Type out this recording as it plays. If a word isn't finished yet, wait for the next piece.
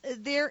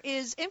there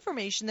is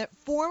information that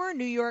former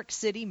New York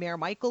City Mayor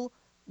Michael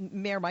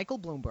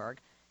Bloomberg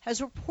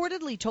has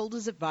reportedly told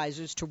his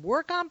advisors to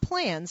work on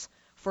plans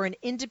for an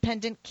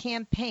independent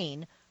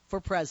campaign for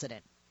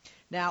president.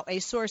 Now, a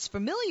source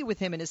familiar with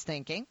him and his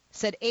thinking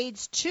said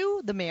aides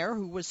to the mayor,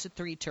 who was a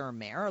three-term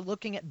mayor, are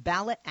looking at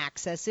ballot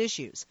access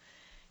issues.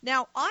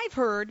 Now, I've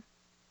heard,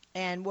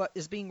 and what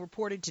is being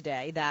reported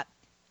today, that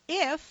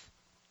if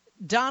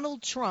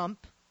Donald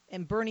Trump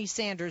and Bernie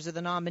Sanders are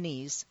the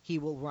nominees, he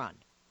will run.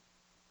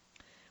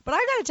 But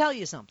I've got to tell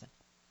you something.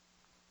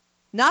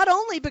 Not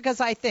only because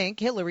I think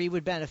Hillary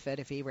would benefit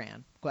if he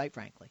ran, quite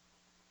frankly.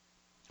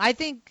 I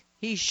think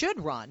he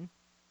should run,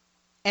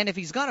 and if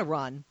he's going to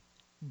run,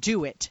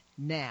 do it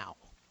now.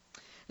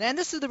 And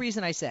this is the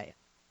reason I say it.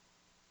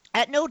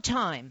 At no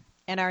time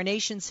in our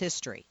nation's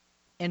history,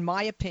 in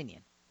my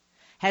opinion,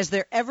 has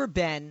there ever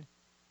been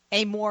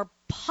a more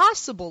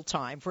possible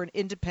time for an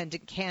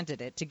independent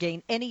candidate to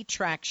gain any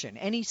traction,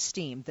 any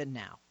steam than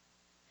now.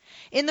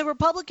 In the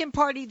Republican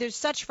Party, there's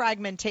such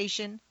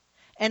fragmentation,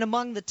 and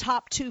among the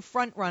top two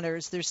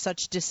frontrunners, there's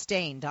such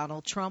disdain,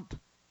 Donald Trump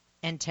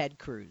and Ted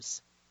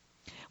Cruz.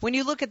 When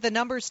you look at the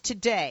numbers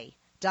today,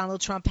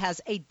 Donald Trump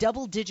has a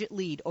double-digit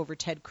lead over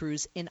Ted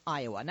Cruz in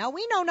Iowa. Now,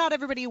 we know not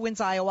everybody who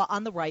wins Iowa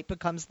on the right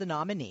becomes the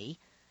nominee.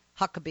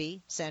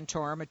 Huckabee,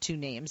 Santorum are two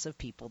names of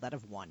people that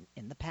have won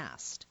in the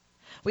past.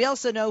 We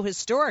also know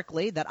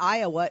historically that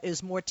Iowa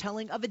is more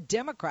telling of a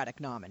Democratic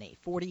nominee,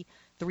 43%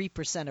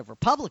 of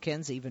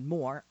Republicans, even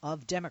more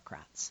of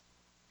Democrats.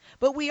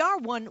 But we are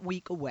 1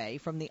 week away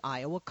from the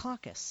Iowa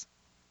caucus.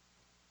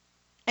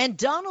 And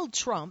Donald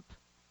Trump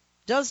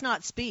does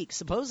not speak,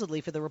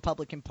 supposedly, for the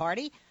Republican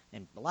Party.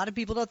 And a lot of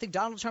people don't think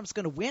Donald Trump's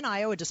going to win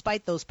Iowa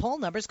despite those poll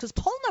numbers, because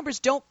poll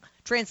numbers don't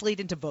translate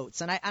into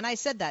votes. And I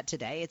said that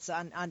today. It's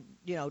on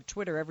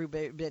Twitter,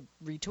 everybody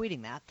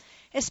retweeting that,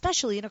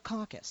 especially in a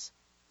caucus.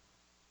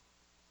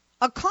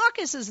 A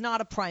caucus is not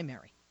a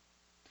primary.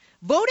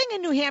 Voting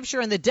in New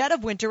Hampshire in the dead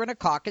of winter in a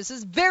caucus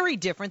is very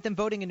different than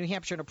voting in New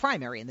Hampshire in a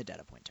primary in the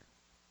dead of winter,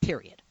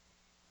 period.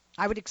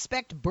 I would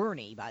expect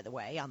Bernie, by the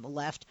way, on the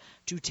left,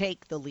 to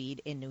take the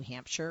lead in New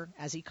Hampshire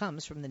as he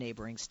comes from the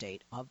neighboring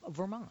state of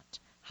Vermont.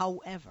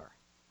 However,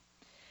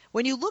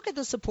 when you look at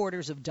the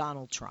supporters of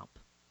Donald Trump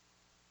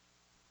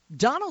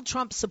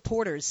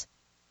supporters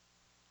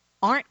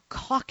aren't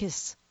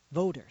caucus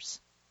voters.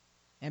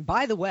 And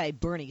by the way,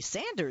 Bernie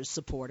Sanders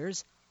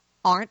supporters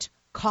aren't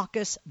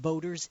caucus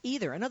voters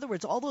either. In other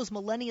words, all those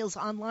millennials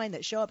online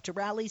that show up to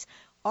rallies,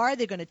 are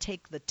they going to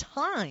take the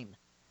time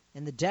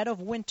in the dead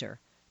of winter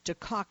to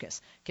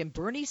caucus? Can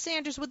Bernie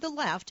Sanders with the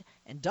left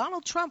and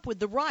Donald Trump with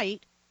the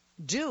right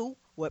do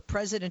what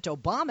President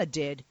Obama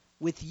did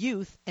with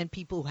youth and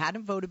people who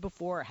hadn't voted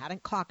before or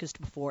hadn't caucused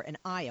before in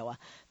Iowa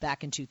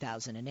back in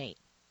 2008?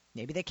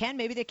 Maybe they can,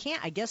 maybe they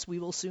can't. I guess we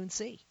will soon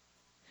see.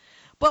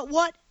 But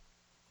what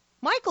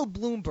Michael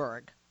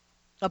Bloomberg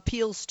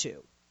appeals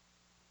to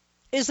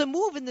is a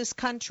move in this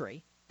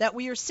country that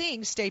we are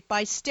seeing state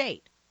by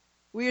state.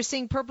 We are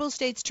seeing purple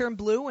states turn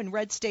blue and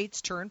red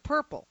states turn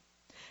purple,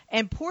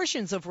 and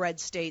portions of red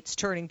states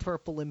turning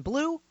purple and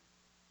blue.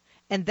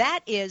 And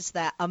that is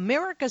that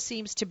America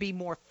seems to be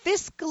more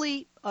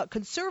fiscally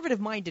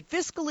conservative-minded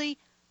fiscally,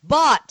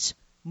 but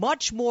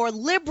much more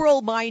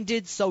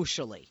liberal-minded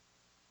socially.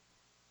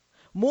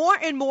 More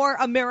and more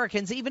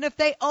Americans, even if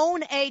they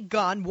own a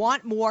gun,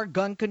 want more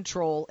gun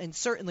control. And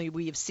certainly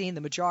we have seen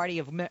the majority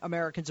of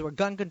Americans who are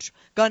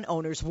gun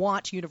owners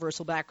want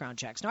universal background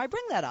checks. Now, I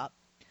bring that up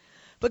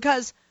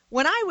because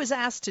when I was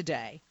asked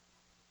today,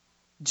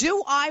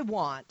 do I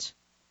want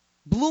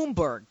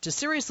Bloomberg to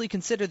seriously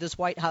consider this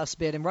White House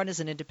bid and run as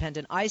an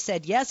independent, I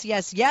said, yes,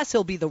 yes, yes,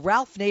 he'll be the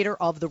Ralph Nader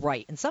of the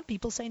right. And some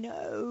people say,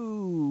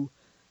 no,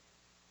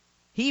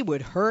 he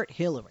would hurt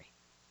Hillary.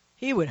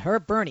 He would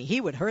hurt Bernie. He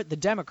would hurt the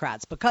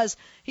Democrats because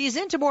he's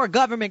into more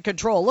government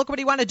control. Look what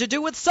he wanted to do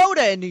with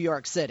soda in New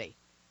York City.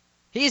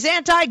 He's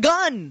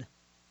anti-gun.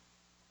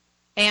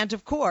 And,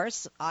 of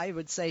course, I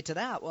would say to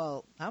that,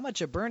 well, how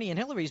much are Bernie and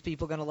Hillary's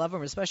people going to love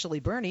him, especially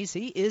Bernie's?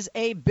 He is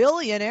a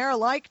billionaire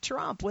like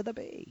Trump with a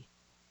B.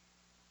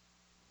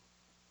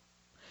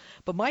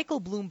 But Michael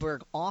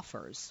Bloomberg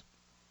offers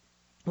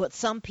what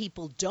some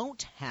people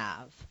don't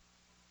have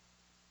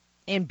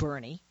in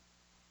Bernie,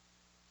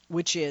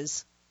 which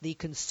is the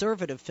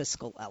conservative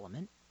fiscal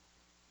element,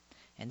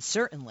 and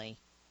certainly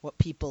what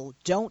people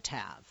don't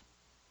have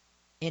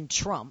in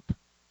Trump,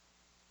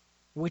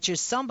 which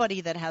is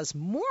somebody that has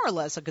more or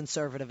less a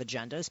conservative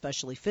agenda,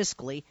 especially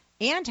fiscally,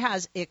 and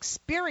has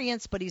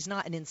experience, but he's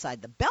not an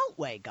inside the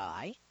beltway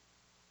guy.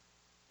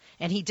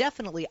 And he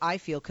definitely, I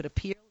feel, could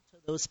appeal to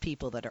those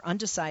people that are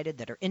undecided,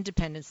 that are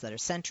independents, that are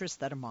centrists,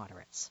 that are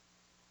moderates.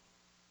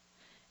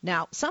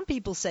 Now, some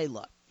people say,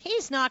 look,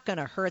 he's not going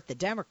to hurt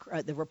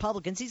the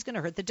Republicans. He's going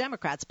to hurt the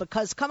Democrats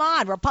because, come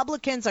on,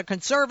 Republicans are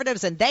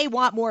conservatives and they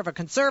want more of a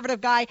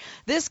conservative guy.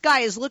 This guy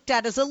is looked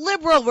at as a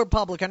liberal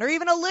Republican or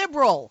even a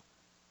liberal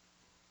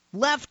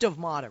left of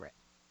moderate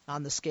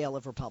on the scale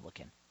of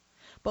Republican.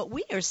 But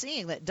we are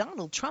seeing that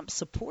Donald Trump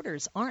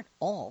supporters aren't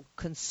all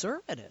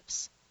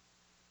conservatives.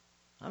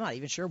 I'm not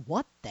even sure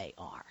what they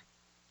are.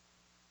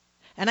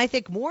 And I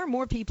think more and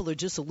more people are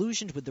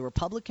disillusioned with the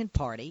Republican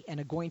Party and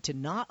are going to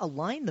not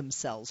align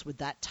themselves with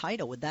that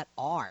title, with that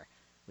R,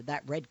 with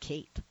that red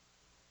cape.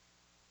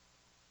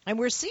 And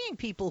we're seeing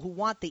people who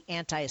want the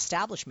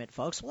anti-establishment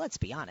folks. Well, let's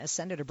be honest.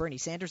 Senator Bernie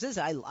Sanders is.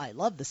 I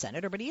love the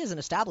senator, but he is an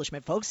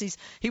establishment, folks.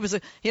 He was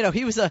a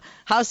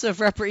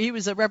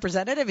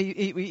representative.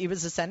 He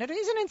was a senator.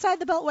 He's an inside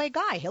the Beltway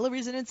guy.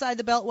 Hillary's an inside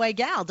the Beltway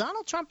gal.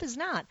 Donald Trump is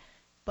not,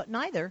 but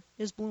neither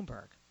is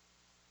Bloomberg.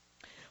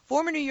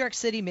 Former New York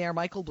City Mayor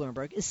Michael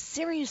Bloomberg is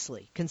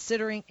seriously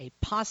considering a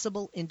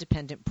possible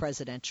independent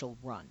presidential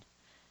run,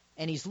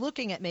 and he's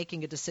looking at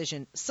making a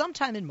decision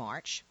sometime in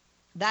March.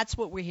 That's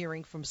what we're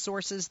hearing from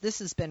sources. This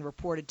has been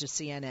reported to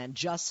CNN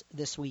just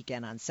this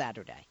weekend on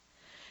Saturday.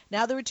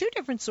 Now, there were two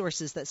different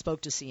sources that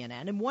spoke to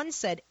CNN, and one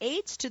said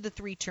aides to the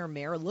three-term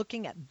mayor are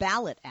looking at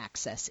ballot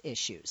access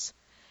issues.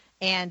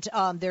 And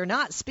they're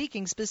not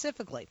speaking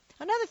specifically.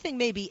 Another thing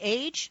may be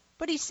age,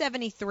 but he's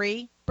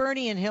 73.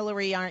 Bernie and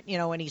Hillary aren't,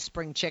 any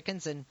spring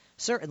chickens, and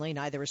certainly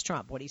neither is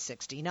Trump, he's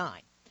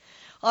 69.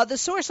 The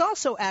source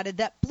also added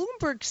that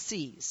Bloomberg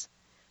sees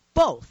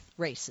both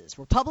races,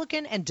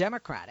 Republican and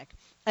Democratic,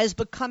 as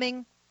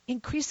becoming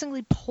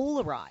increasingly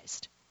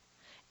polarized.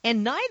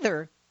 And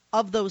neither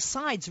of those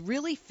sides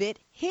really fit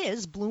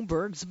his,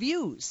 Bloomberg's,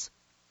 views.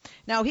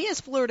 Now, he has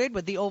flirted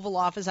with the Oval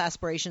Office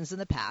aspirations in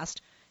the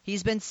past.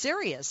 He's been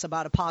serious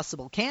about a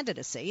possible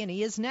candidacy, and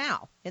he is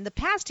now. In the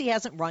past, he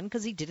hasn't run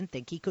because he didn't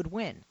think he could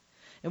win.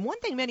 And one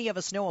thing many of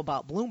us know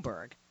about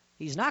Bloomberg,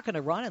 he's not going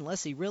to run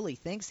unless he really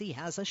thinks he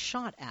has a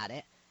shot at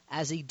it,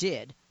 as he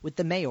did with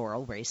the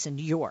mayoral race in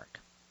New York.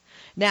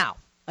 Now,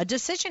 a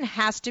decision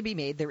has to be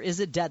made. There is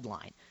a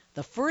deadline.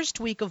 The first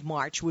week of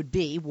March would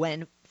be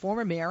when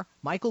former Mayor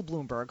Michael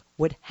Bloomberg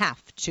would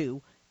have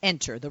to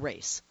enter the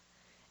race.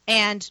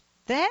 And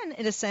then,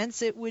 in a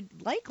sense, it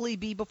would likely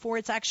be before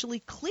it's actually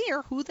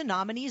clear who the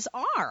nominees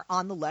are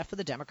on the left for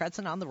the Democrats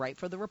and on the right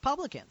for the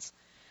Republicans.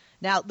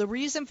 Now, the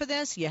reason for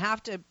this, you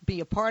have to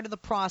be a part of the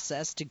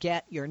process to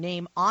get your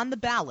name on the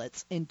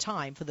ballots in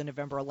time for the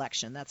November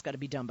election. That's got to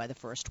be done by the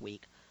first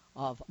week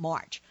of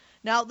March.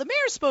 Now, the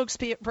mayor's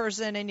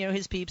spokesperson and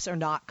his peeps are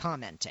not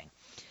commenting.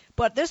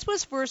 But this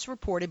was first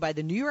reported by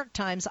the New York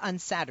Times on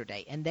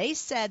Saturday, and they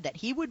said that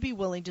he would be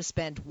willing to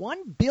spend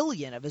 $1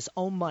 billion of his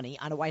own money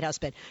on a White House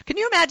bid. Can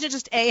you imagine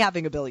just A,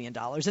 having $1 billion,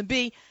 and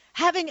B,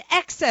 having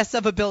excess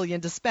of $1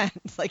 billion to spend?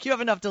 Like, you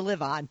have enough to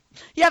live on.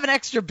 You have an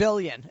extra $1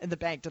 billion in the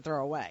bank to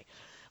throw away.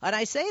 And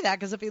I say that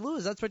because if you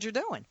lose, that's what you're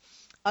doing.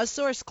 A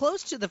source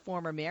close to the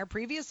former mayor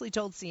previously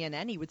told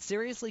CNN he would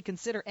seriously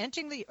consider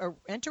entering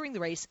the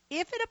race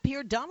if it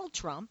appeared Donald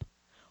Trump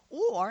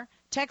or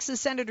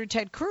Texas Senator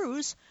Ted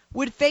Cruz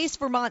would face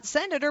Vermont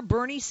Senator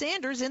Bernie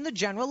Sanders in the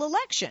general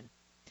election.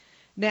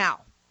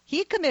 Now,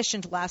 he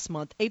commissioned last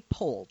month a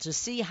poll to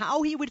see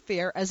how he would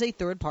fare as a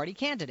third-party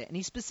candidate, and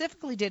he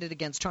specifically did it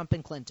against Trump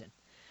and Clinton.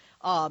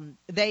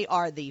 They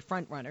are the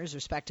front-runners,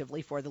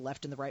 respectively, for the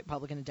left and the right,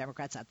 Republican and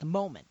Democrats at the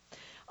moment.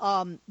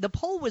 The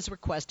poll was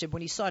requested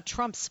when he saw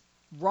Trump's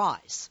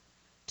rise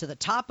to the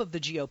top of the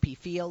GOP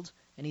field,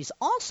 and he's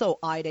also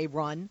eyed a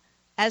run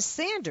as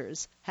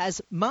Sanders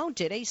has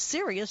mounted a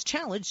serious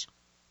challenge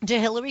to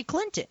Hillary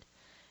Clinton.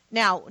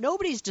 Now,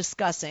 nobody's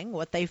discussing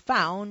what they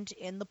found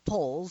in the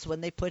polls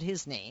when they put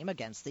his name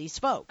against these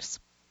folks.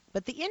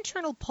 But the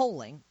internal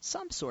polling,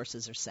 some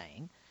sources are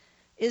saying,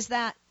 is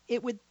that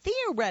it would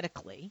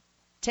theoretically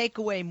take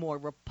away more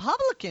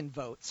Republican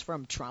votes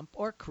from Trump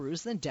or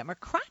Cruz than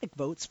Democratic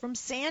votes from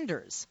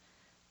Sanders.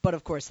 But,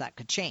 of course, that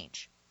could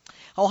change.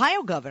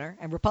 Ohio governor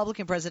and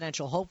Republican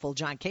presidential hopeful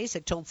John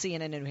Kasich told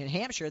CNN in New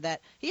Hampshire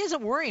that he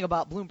isn't worrying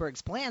about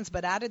Bloomberg's plans,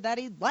 but added that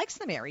he likes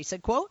the mayor. He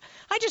said, quote,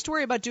 "I just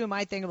worry about doing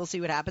my thing and we'll see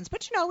what happens.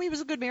 But, he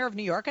was a good mayor of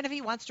New York, and if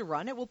he wants to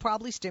run, it will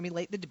probably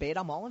stimulate the debate.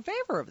 I'm all in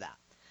favor of that."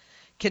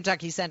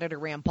 Kentucky Senator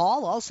Rand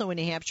Paul, also in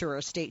New Hampshire,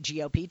 a state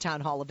GOP town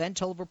hall event,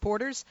 told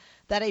reporters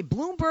that a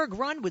Bloomberg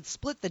run would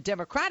split the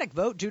Democratic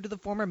vote due to the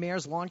former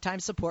mayor's longtime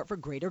support for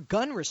greater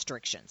gun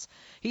restrictions.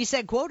 He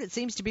said, quote, "It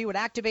seems to be what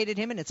activated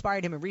him and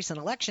inspired him in recent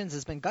elections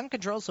has been gun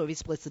control, so if he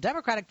splits the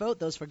Democratic vote,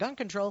 those for gun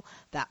control,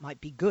 that might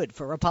be good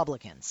for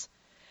Republicans."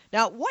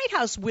 Now, White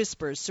House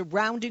whispers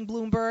surrounding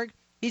Bloomberg.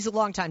 He's a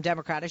longtime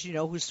Democrat, as you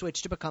know, who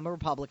switched to become a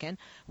Republican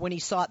when he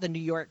sought the New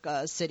York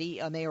City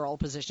mayoral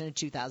position in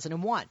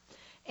 2001.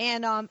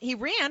 And he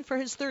ran for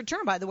his third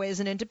term, by the way,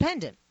 as an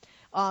independent.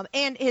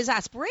 And his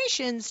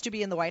aspirations to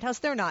be in the White House,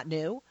 they're not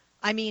new.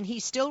 I mean,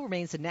 he still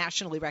remains a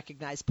nationally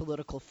recognized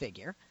political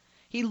figure.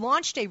 He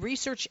launched a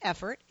research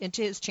effort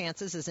into his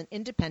chances as an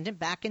independent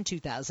back in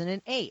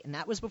 2008, and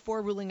that was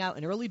before ruling out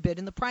an early bid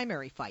in the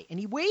primary fight. And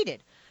he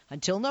waited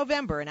until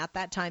November and at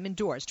that time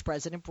endorsed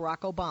President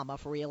Barack Obama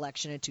for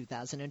re-election in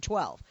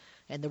 2012.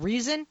 And the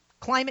reason?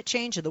 Climate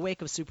change in the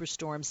wake of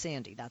Superstorm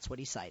Sandy. That's what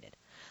he cited.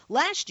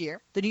 Last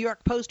year, the New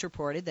York Post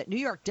reported that New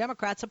York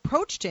Democrats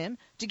approached him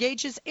to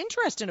gauge his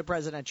interest in a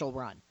presidential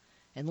run.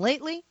 And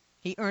lately,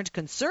 he earned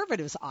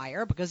conservatives'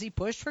 ire because he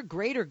pushed for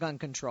greater gun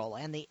control.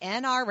 And the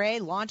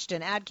NRA launched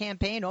an ad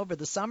campaign over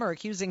the summer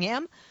accusing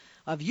him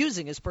of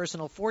using his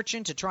personal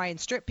fortune to try and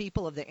strip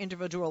people of their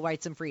individual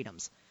rights and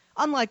freedoms.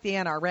 Unlike the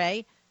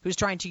NRA, who's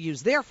trying to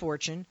use their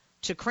fortune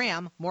to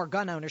cram more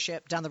gun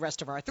ownership down the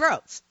rest of our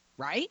throats,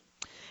 right?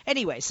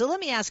 Anyway, so let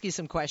me ask you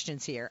some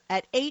questions here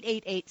at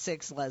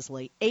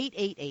 8886-LESLIE,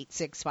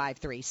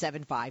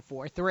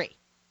 888-653-7543.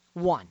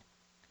 1.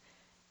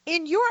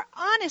 In your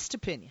honest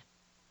opinion,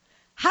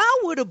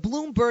 how would a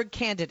Bloomberg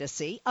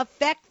candidacy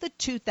affect the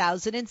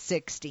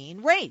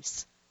 2016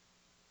 race?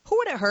 Who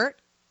would it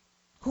hurt?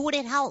 Who would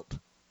it help?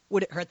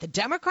 Would it hurt the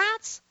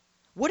Democrats?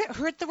 Would it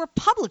hurt the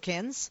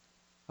Republicans?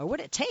 Or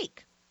would it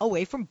take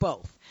away from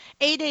both?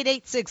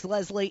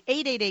 8886-LESLIE,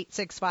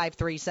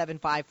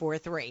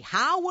 888-653-7543.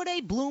 How would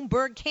a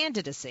Bloomberg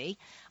candidacy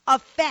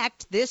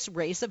affect this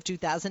race of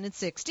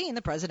 2016,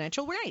 the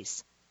presidential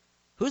race?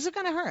 Who's it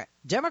going to hurt?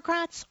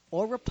 Democrats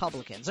or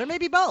Republicans? Or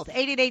maybe both?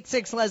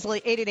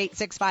 888-6-LESLIE,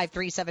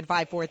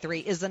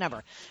 888-653-7543 is the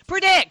number.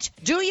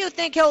 Predict. Do you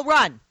think he'll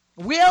run?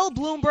 Will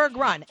Bloomberg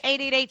run?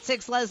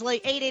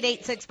 888-6-LESLIE,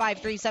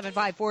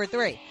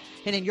 888-653-7543.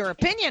 And in your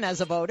opinion as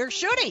a voter,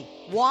 should he?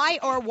 Why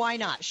or why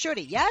not? Should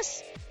he?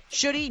 Yes?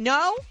 Should he?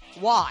 No?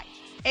 Why?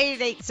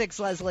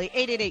 888-6-LESLIE,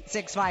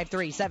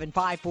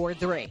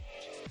 888-653-7543.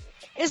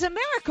 Is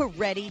America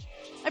ready?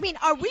 I mean,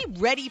 are we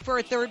ready for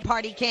a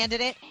third-party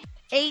candidate?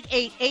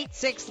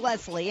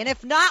 888-6-LESLIE. And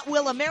if not,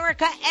 will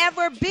America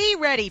ever be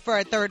ready for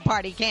a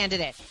third-party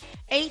candidate?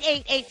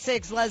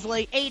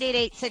 888-6-LESLIE,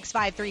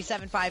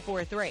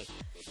 888-653-7543.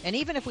 And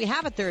even if we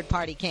have a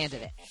third-party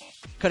candidate,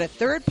 could a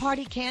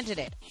third-party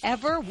candidate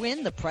ever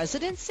win the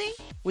presidency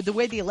with the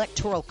way the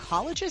Electoral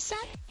College is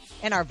set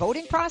and our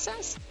voting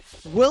process?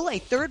 Will a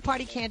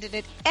third-party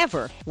candidate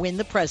ever win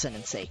the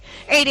presidency?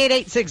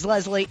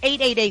 888-6-LESLIE,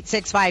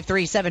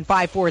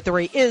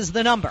 888-653-7543 is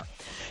the number.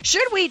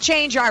 Should we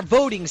change our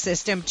voting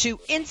system to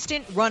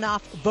instant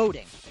runoff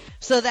voting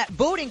so that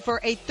voting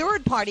for a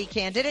third-party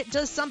candidate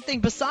does something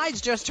besides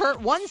just hurt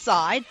one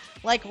side,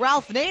 like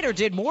Ralph Nader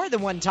did more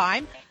than one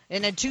time,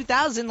 and in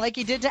 2000 like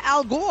he did to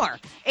Al Gore?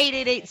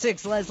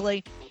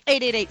 888-6-LESLIE,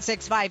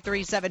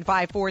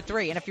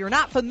 888-653-7543. And if you're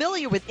not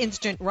familiar with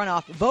instant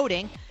runoff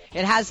voting,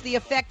 it has the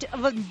effect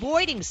of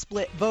avoiding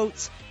split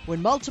votes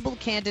when multiple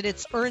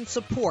candidates earn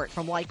support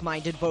from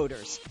like-minded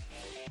voters.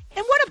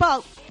 And what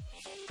about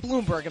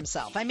Bloomberg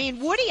himself? I mean,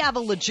 would he have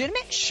a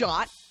legitimate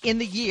shot in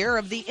the year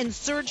of the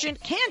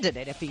insurgent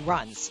candidate if he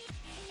runs?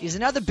 He's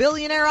another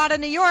billionaire out of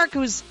New York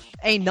who's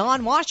a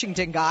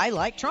non-Washington guy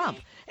like Trump.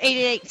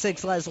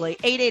 888-6-LESLIE,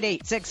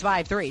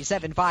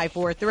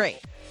 888-653-7543.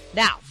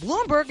 Now,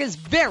 Bloomberg is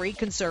very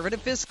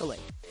conservative fiscally,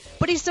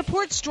 but he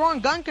supports strong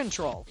gun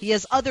control. He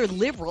has other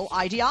liberal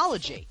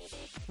ideology.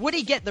 Would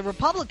he get the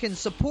Republican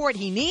support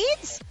he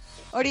needs?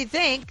 Or do you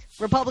think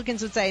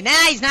Republicans would say, nah,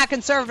 he's not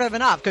conservative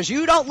enough because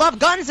you don't love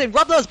guns and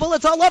rub those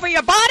bullets all over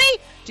your body?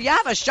 Do you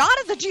have a shot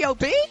at the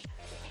GOP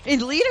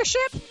in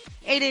leadership?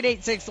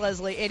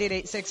 888-6-LESLIE,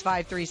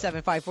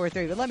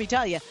 888-653-7543. But let me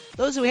tell you,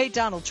 those who hate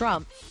Donald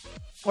Trump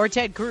or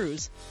Ted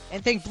Cruz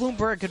and think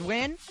Bloomberg could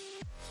win,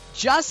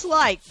 just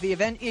like the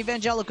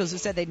evangelicals who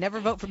said they'd never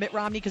vote for Mitt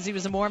Romney because he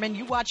was a Mormon,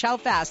 you watch how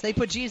fast they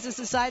put Jesus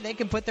aside. They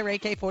can put their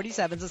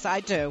AK-47s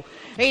aside, too.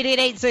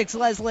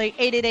 888-6-LESLIE,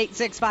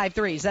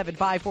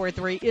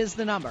 888-653-7543 is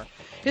the number.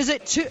 Is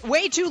it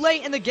way too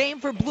late in the game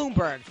for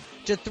Bloomberg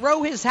to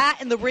throw his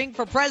hat in the ring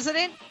for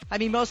president? I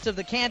mean, most of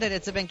the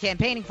candidates have been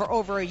campaigning for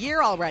over a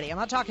year already. I'm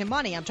not talking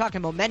money. I'm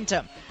talking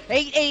momentum.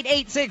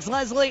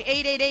 888-6-LESLIE,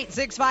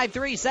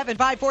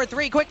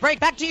 888-653-7543. Quick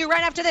break. Back to you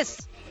right after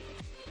this.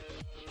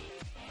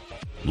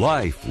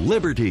 Life,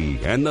 liberty,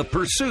 and the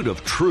pursuit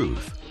of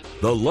truth.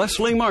 The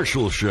Leslie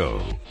Marshall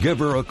Show. Give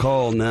her a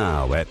call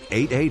now at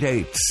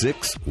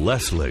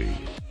 888-6-LESLIE.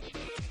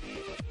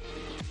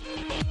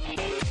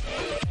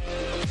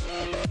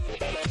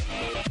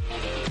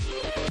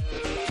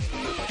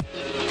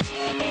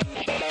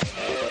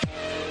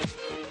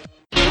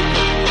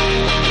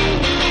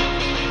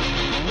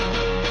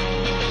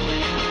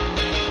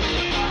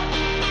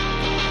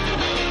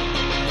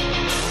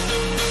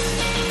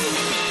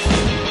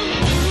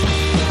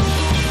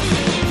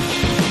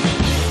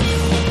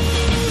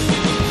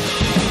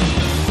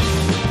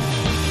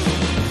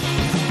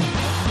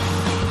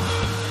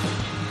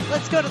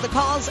 Go to the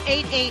calls.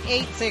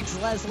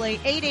 888-6-LESLIE,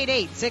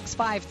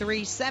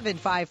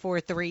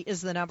 888-653-7543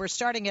 is the number.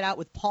 Starting it out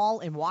with Paul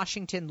in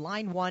Washington,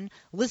 line 1,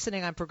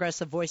 listening on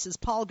Progressive Voices.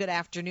 Paul, good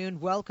afternoon.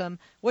 Welcome.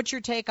 What's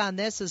your take on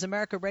this? Is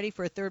America ready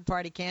for a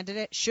third-party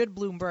candidate? Should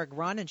Bloomberg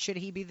run, and should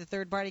he be the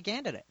third-party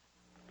candidate?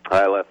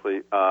 Hi,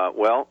 Leslie.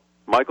 Well,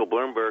 Michael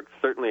Bloomberg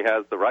certainly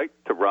has the right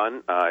to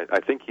run. I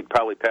think he'd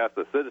probably pass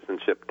the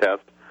citizenship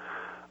test.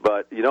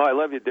 But, you know, I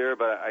love you, dear,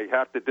 but I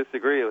have to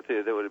disagree with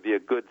you that it would be a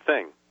good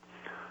thing.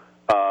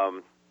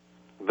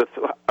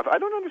 I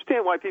don't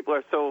understand why people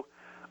are so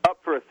up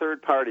for a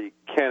third-party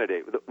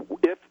candidate.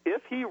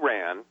 If he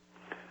ran,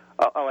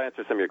 I'll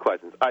answer some of your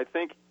questions. I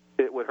think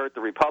it would hurt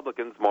the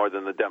Republicans more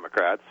than the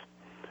Democrats.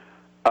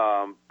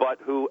 But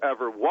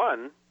whoever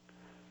won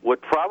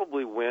would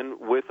probably win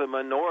with a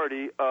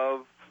minority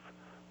of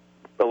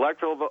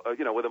electoral,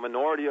 with a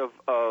minority of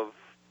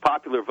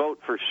popular vote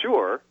for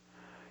sure,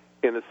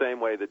 in the same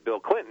way that Bill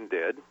Clinton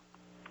did,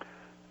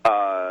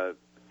 and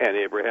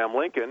Abraham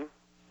Lincoln.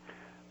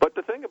 But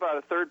the thing about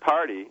a third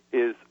party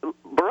is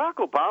Barack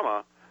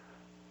Obama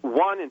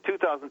won in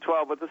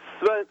 2012 with a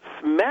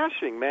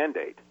smashing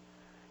mandate,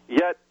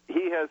 yet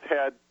he has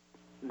had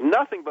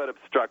nothing but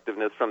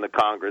obstructiveness from the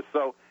Congress.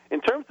 So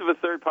in terms of a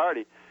third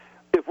party,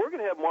 if we're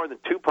going to have more than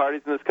two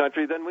parties in this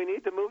country, then we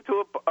need to move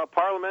to a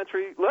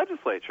parliamentary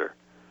legislature.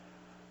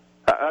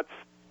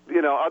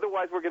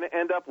 Otherwise we're going to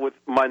end up with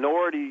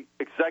minority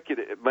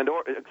executives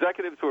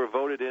who are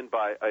voted in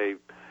by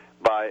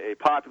a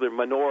popular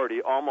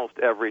minority almost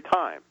every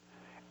time.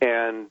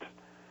 And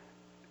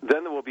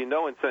then there will be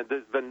no incentive.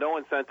 There's been no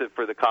incentive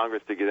for the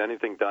Congress to get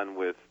anything done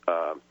with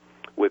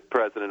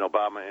President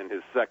Obama in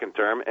his second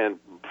term, and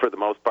for the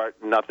most part,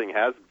 nothing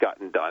has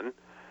gotten done.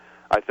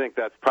 I think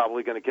that's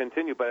probably going to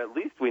continue, but at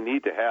least we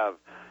need to have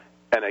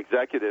an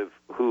executive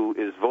who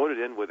is voted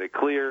in with a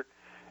clear.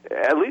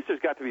 At least there's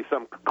got to be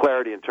some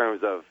clarity in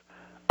terms of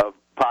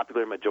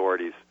popular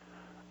majorities,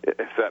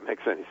 if that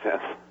makes any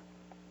sense.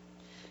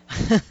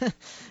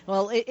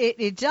 Well,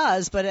 it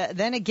does, but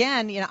then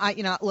again,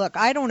 look,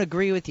 I don't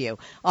agree with you.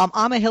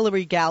 I'm a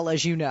Hillary gal,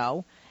 as you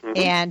know,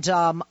 and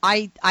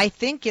I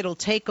think it'll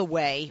take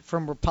away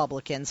from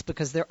Republicans,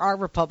 because there are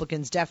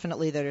Republicans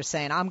definitely that are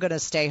saying, I'm going to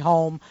stay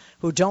home,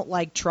 who don't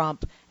like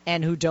Trump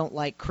and who don't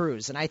like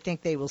Cruz, and I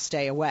think they will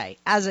stay away.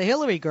 As a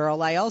Hillary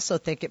girl, I also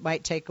think it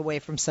might take away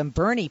from some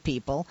Bernie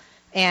people.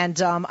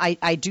 And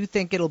I do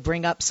think it'll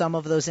bring up some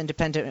of those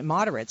independent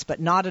moderates,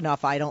 but not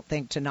enough, I don't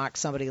think, to knock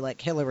somebody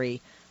like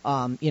Hillary,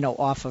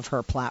 off of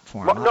her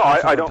platform. Well, no,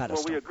 I don't.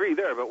 Well, we agree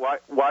there, but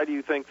why do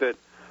you think that?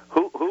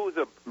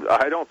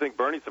 I don't think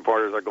Bernie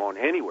supporters are going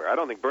anywhere. I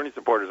don't think Bernie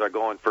supporters are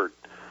going for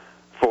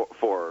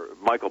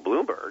Michael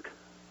Bloomberg.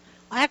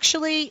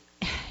 Actually,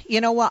 you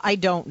know what? I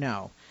don't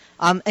know.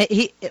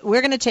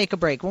 We're going to take a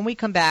break. When we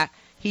come back,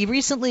 he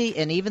recently,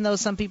 and even though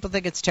some people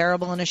think it's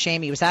terrible and a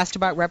shame, he was asked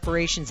about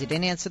reparations. He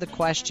didn't answer the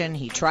question.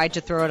 He tried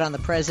to throw it on the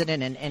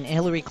president and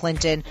Hillary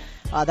Clinton.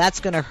 That's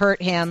going to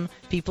hurt him.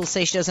 People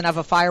say she doesn't have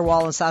a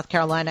firewall in South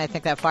Carolina. I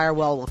think that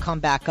firewall will come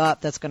back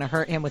up. That's going to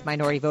hurt him with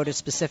minority voters,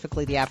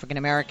 specifically the African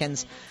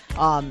Americans.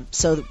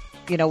 So,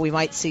 we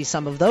might see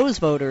some of those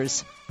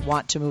voters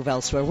want to move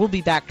elsewhere. We'll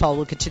be back, Paul.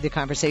 We'll continue the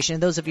conversation.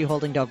 And those of you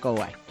holding, don't go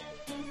away.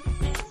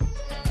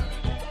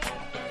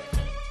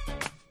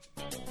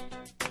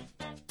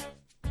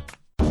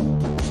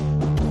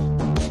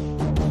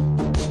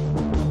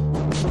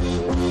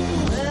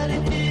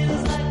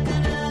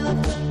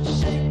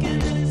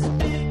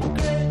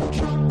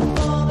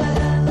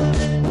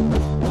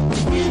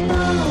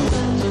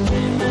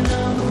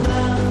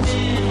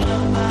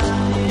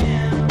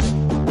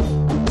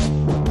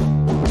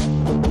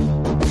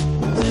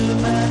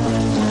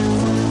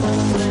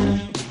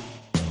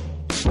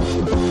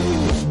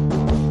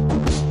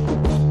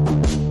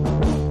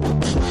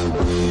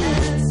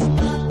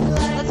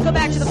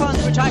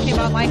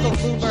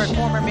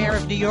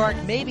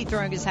 Maybe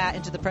throwing his hat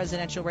into the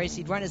presidential race.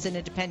 He'd run as an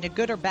independent.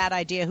 Good or bad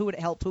idea? Who would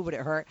it help? Who would it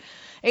hurt?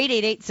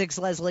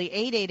 888-6-LESLIE,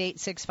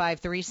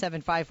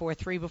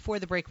 888-653-7543. Before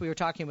the break, we were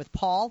talking with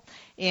Paul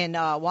in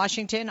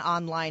Washington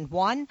on line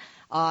 1.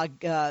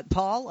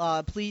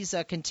 Paul, please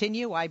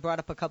continue. I brought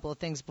up a couple of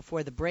things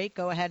before the break.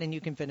 Go ahead and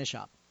you can finish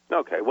up.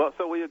 Okay. Well,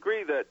 so we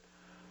agree that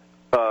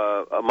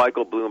a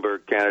Michael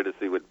Bloomberg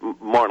candidacy would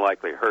more than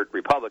likely hurt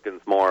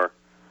Republicans more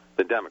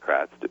than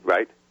Democrats,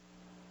 right?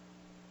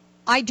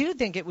 I do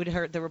think it would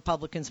hurt the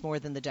Republicans more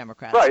than the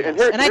Democrats. Right, yes.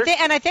 And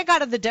I think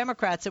out of the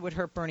Democrats, it would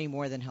hurt Bernie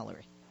more than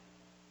Hillary.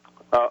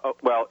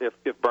 Well,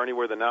 if Bernie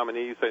were the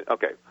nominee, you say,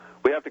 okay,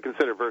 we have to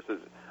consider versus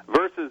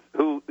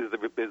who is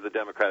the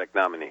Democratic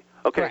nominee.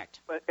 Okay, correct.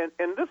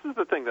 And this is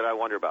the thing that I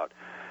wonder about.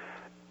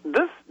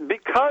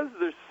 Because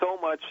there's so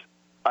much,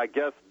 I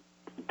guess,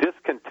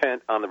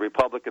 discontent on the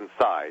Republican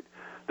side.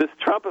 This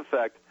Trump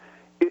effect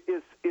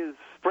is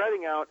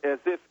spreading out as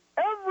if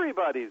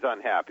everybody's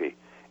unhappy.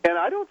 And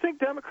I don't think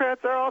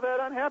Democrats are all that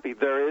unhappy.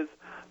 There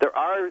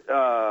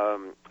are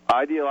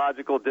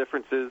ideological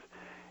differences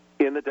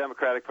in the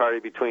Democratic Party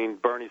between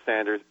Bernie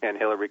Sanders and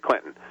Hillary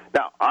Clinton.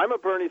 Now, I'm a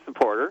Bernie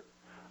supporter,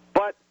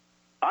 but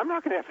I'm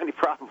not going to have any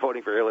problem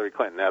voting for Hillary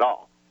Clinton at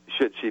all,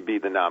 should she be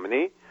the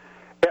nominee.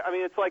 I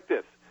mean, it's like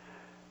this.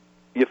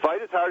 You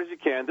fight as hard as you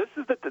can. This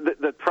is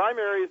the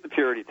primary is the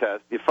purity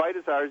test. You fight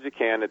as hard as you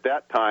can at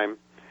that time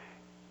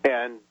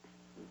and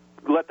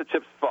let the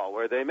chips fall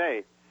where they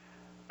may.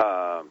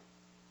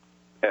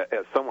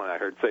 As someone I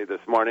heard say this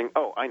morning,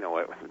 I know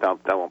it.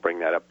 I won't bring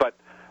that up. But,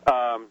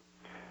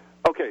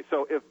 okay,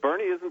 so if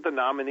Bernie isn't the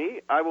nominee,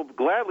 I will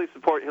gladly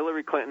support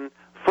Hillary Clinton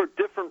for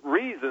different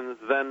reasons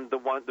than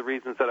the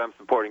reasons that I'm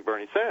supporting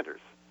Bernie Sanders.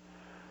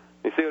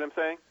 You see what I'm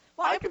saying?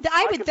 Well, I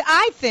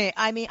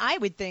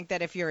would think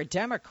that if you're a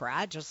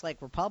Democrat, just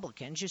like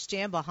Republicans, you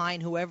stand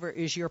behind whoever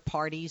is your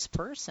party's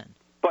person.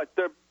 But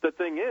the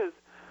thing is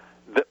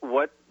that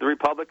what the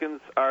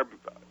Republicans are,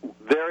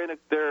 they're in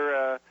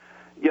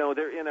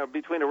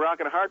between a rock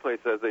and a hard place,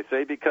 as they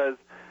say, because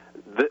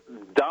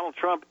Donald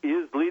Trump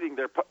is leading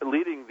the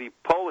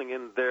polling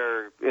in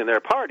their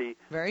party,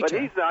 Very but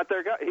true. he's not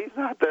their guy. He's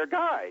not their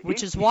guy.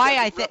 Which is why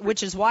I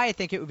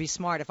think it would be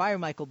smart if I were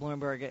Michael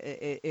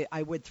Bloomberg.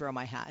 I would throw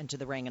my hat into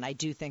the ring, and I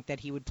do think that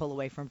he would pull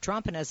away from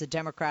Trump. And as a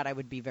Democrat, I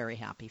would be very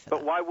happy for that.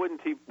 But why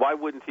wouldn't he? Why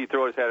wouldn't he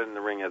throw his hat in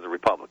the ring as a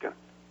Republican?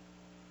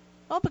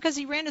 Well, because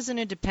he ran as an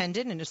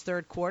independent in his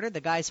third quarter.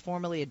 The guy's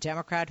formerly a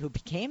Democrat who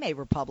became a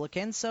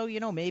Republican. So,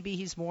 maybe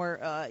he's more,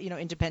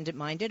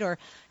 independent-minded. Or,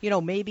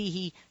 maybe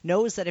he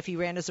knows that if he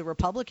ran as a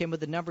Republican with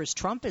the numbers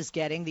Trump is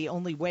getting, the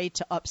only way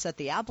to upset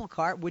the apple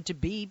cart would to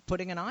be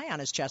putting an eye on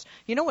his chest.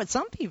 You know what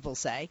some people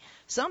say?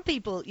 Some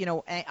people,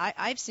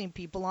 I've seen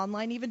people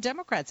online, even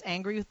Democrats,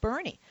 angry with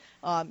Bernie.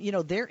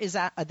 There's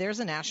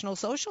a National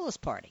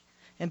Socialist Party.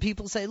 And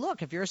people say,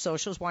 look, if you're a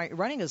socialist, why aren't you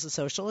running as a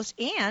socialist?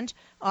 And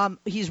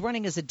he's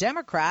running as a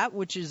Democrat,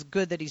 which is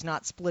good that he's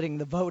not splitting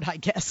the vote, I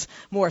guess,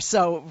 more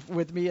so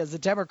with me as a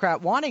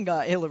Democrat wanting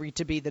Hillary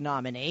to be the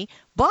nominee.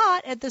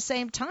 But at the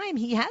same time,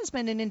 he has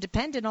been an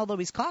independent, although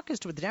he's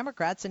caucused with the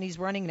Democrats, and he's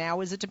running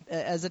now as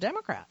a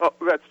Democrat. Oh,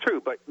 that's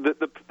true. But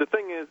the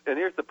thing is, and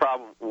here's the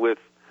problem with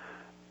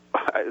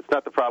it's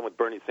not the problem with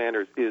Bernie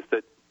Sanders, is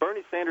that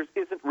Bernie Sanders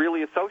isn't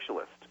really a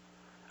socialist.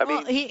 I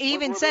mean, he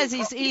even says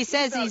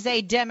he's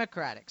a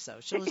democratic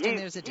socialist, and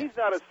there's a difference. He's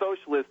not a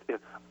socialist.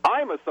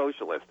 I'm a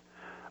socialist.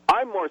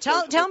 I'm more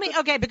socialist. Tell me,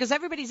 okay, because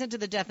everybody's into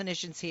the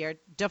definitions here.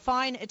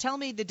 Tell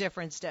me the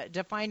difference.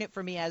 Define it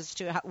for me as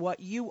to what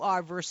you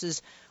are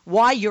versus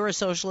why you're a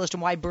socialist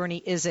and why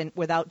Bernie isn't,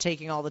 without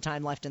taking all the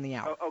time left in the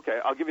hour. Okay,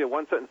 I'll give you a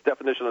one-sentence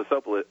definition of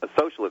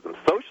socialism.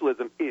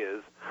 Socialism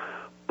is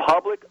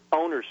public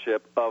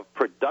ownership of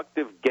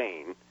productive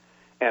gain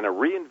and a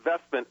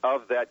reinvestment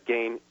of that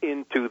gain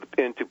into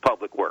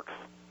public works.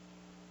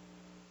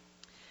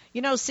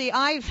 See,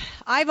 I've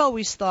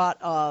always thought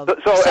of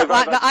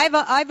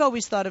I've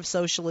always thought of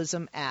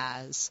socialism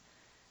as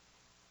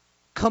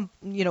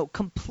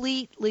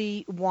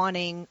completely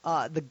wanting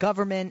the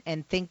government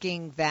and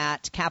thinking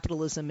that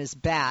capitalism is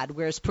bad,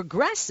 whereas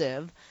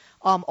progressive,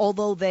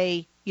 although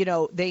they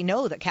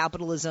know that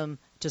capitalism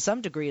to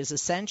some degree is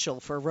essential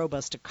for a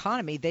robust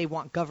economy, they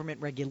want government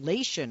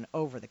regulation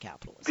over the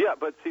capitalism. Yeah,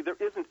 but see, there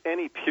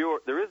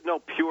is no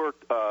pure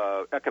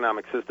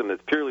economic system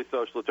that's purely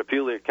socialist or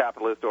purely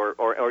capitalist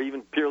or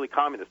even purely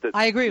communist.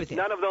 I agree with you.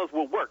 None of those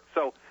will work.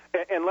 So,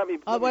 and let me.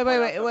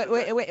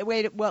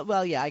 Wait.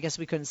 Well, yeah, I guess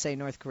we couldn't say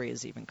North Korea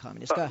is even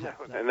communist. Go ahead.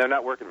 And they're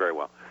not working very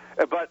well.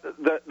 But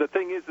the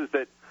thing is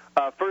that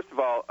first of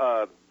all,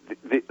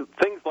 the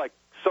things like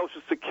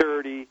Social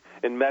Security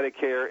and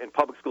Medicare and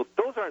public schools,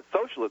 those aren't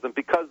socialism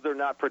because they're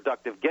not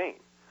productive gain.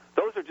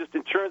 Those are just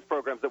insurance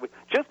programs that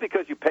just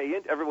because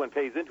everyone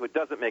pays into it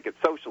doesn't make it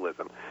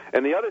socialism.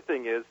 And the other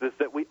thing is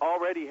that we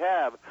already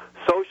have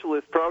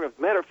socialist programs.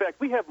 Matter of fact,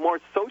 we have more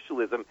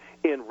socialism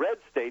in red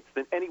states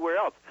than anywhere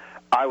else.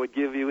 I would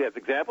give you as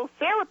examples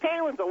Sarah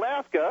Palin's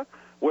Alaska,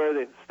 where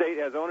the state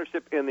has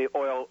ownership in the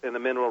oil and the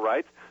mineral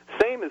rights.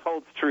 Same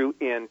holds true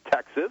in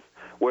Texas,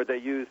 where they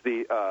use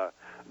the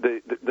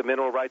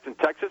mineral rights in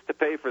Texas to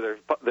pay for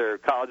their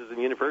colleges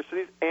and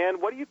universities.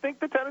 And what do you think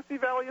the Tennessee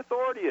Valley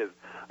Authority is?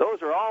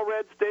 Those are all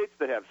red states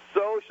that have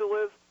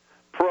socialist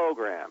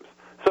programs.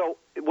 So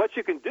what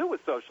you can do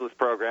with socialist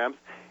programs,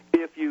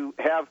 if you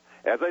have,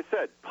 as I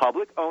said,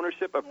 public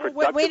ownership of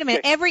productive... Wait a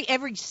minute.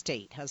 Every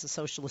state has a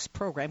socialist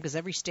program because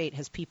every state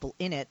has people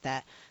in it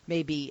that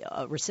may be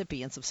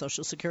recipients of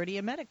Social Security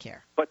and Medicare.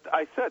 But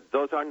I said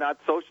those are not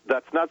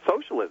that's not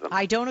socialism.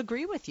 I don't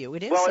agree with you.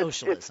 It is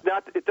socialism.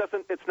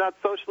 It's not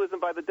socialism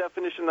by the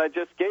definition I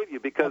just gave you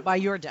because by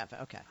your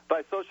definition. Okay.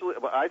 By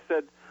socialism, I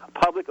said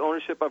public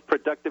ownership of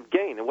productive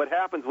gain. And what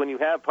happens when you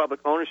have public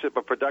ownership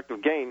of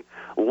productive gain,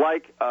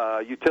 like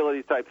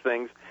utility type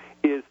things,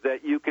 is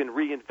that you can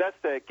reinvest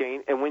that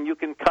gain, and when you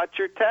can cut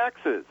your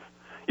taxes.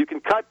 You can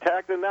cut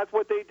taxes, and that's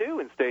what they do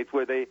in states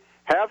where they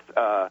have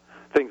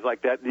things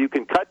like that. You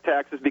can cut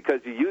taxes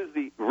because you use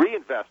the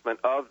reinvestment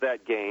of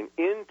that gain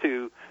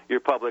into your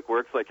public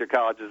works, like your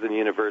colleges and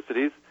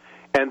universities,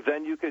 and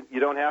then you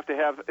don't have to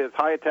have as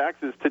high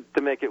taxes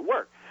to make it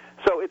work.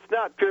 So it's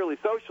not purely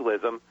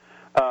socialism.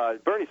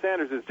 Bernie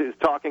Sanders is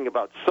talking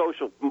about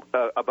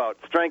about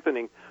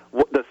strengthening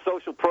the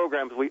social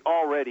programs we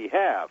already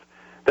have.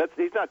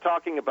 He's not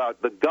talking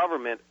about the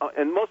government,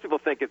 and most people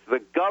think it's the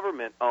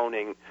government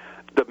owning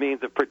the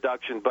means of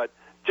production. But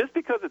just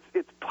because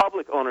it's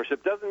public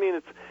ownership doesn't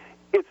mean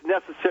it's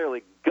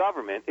necessarily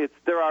government. You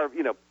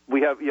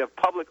have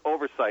public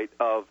oversight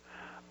of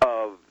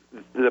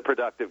the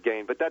productive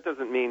gain, but that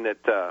doesn't mean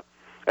that the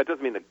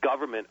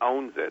government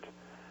owns it.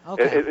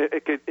 Okay.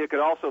 It could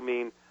also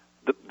mean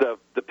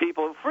the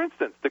people. For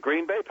instance, the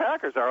Green Bay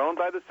Packers are owned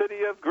by the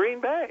city of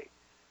Green Bay,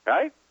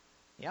 right?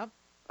 Yep.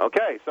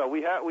 Okay, so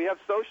we have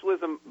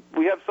socialism.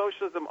 We have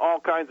socialism all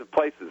kinds of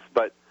places,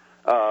 but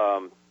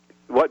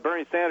what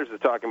Bernie Sanders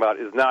is talking about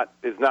is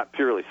not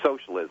purely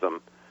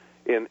socialism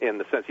in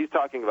the sense he's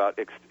talking about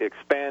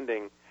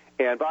expanding.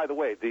 And by the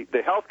way, the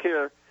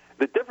healthcare,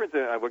 the difference.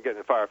 We're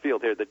getting far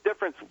afield here. The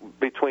difference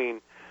between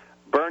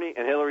Bernie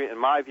and Hillary, in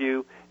my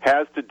view,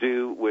 has to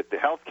do with the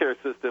health care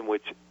system,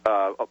 which,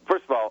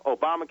 first of all,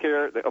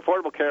 Obamacare, the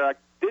Affordable Care Act,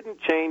 didn't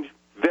change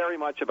very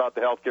much about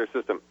the health care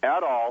system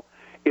at all.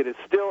 It is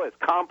still as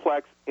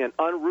complex and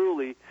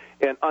unruly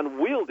and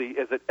unwieldy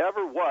as it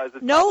ever was.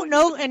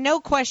 No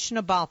question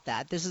about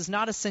that. This is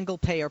not a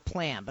single-payer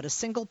plan, but a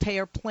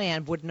single-payer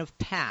plan wouldn't have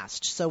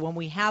passed. So when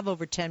we have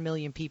over 10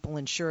 million people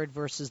insured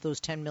versus those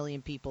 10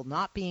 million people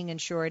not being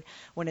insured,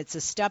 when it's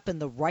a step in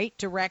the right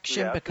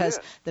direction, because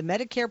the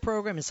Medicare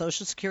program and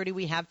Social Security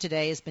we have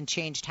today has been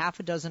changed half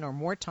a dozen or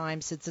more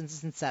times since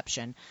its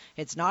inception.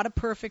 It's not a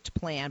perfect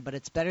plan, but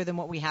it's better than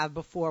what we have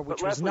before,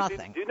 which was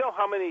nothing. Do you know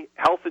how many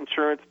health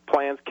insurance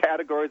plans,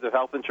 categories of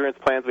health insurance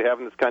plans we have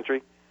in this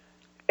country?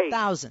 8.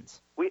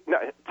 Thousands. 8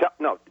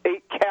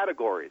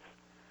 categories.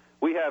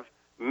 We have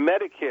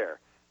Medicare,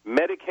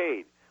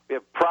 Medicaid. We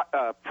have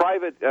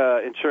private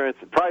insurance,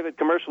 private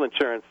commercial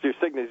insurance, your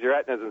Cignas, your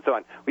Aetnas, and so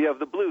on. We have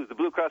the Blues, the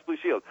Blue Cross Blue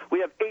Shield. We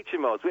have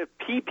HMOs. We have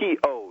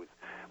PPOs.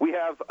 We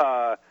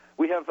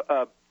have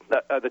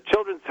the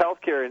Children's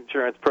Health Care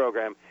Insurance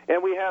Program,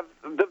 and we have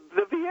the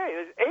VA.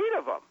 There's 8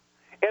 of them.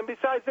 And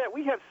besides that,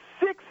 we have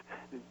 6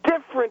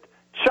 different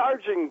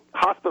charging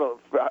hospital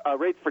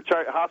rates for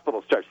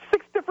hospitals charged.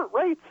 6 different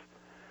rates,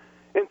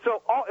 and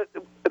so all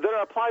that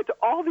are applied to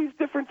all these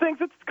different things.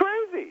 It's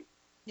crazy.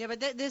 Yeah,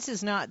 but this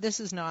is not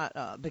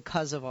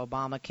because of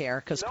Obamacare.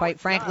 Because quite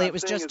frankly, it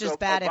was just as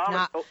bad,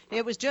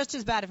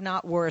 if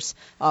not worse,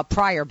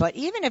 prior. But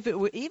even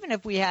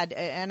if we had,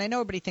 and I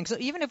know everybody thinks so,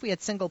 even if we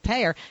had single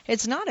payer,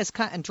 it's not as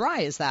cut and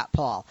dry as that,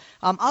 Paul.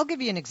 I'll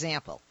give you an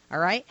example. All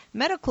right,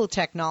 medical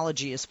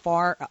technology is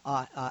far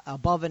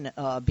above and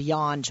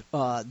beyond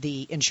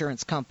the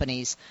insurance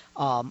company's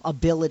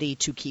ability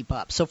to keep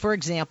up. So, for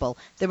example,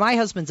 my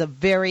husband's a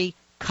very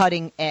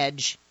cutting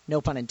edge, no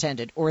pun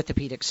intended,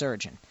 orthopedic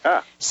surgeon.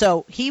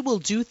 So he will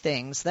do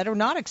things that are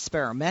not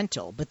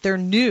experimental, but they're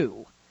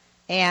new.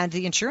 And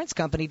the insurance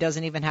company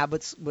doesn't even have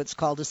what's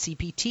called a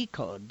CPT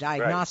code,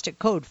 diagnostic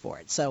code for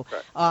it. So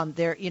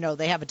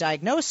they have a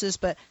diagnosis,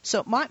 but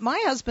so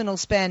my husband will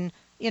spend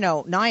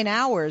 9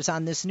 hours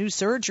on this new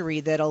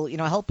surgery that'll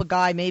help a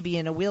guy maybe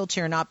in a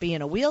wheelchair not be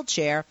in a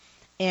wheelchair.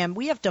 And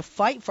we have to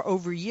fight for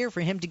over a year for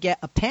him to get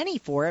a penny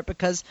for it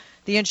because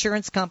the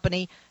insurance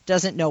company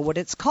doesn't know what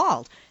it's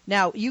called.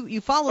 Now, you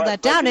follow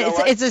that down.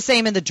 It's the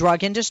same in the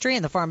drug industry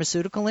and the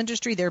pharmaceutical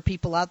industry. There are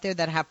people out there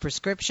that have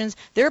prescriptions.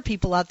 There are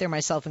people out there,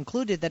 myself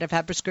included, that have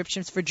had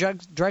prescriptions for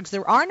drugs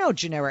there are no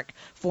generic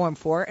form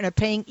for and are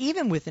paying,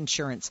 even with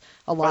insurance,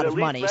 a lot of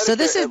money. So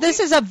this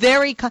is a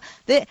very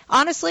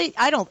honestly,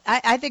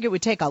 I think it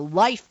would take a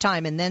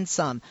lifetime and then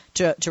some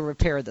to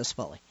repair this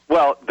fully.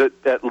 Well,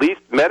 at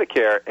least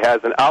Medicare has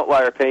an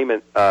outlier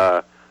payment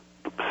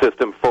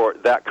system for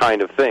that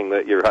kind of thing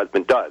that your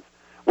husband does,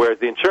 whereas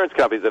the insurance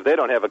companies, if they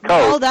don't have a code...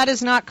 No, that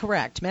is not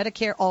correct.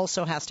 Medicare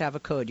also has to have a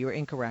code. You are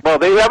incorrect. Well,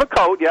 they have a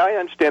code. Yeah, I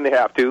understand they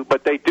have to,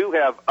 but they do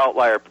have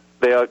outlier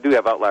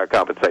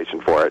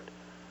compensation for it.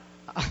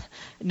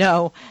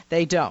 No,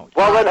 they don't.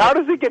 Well, then how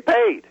does he get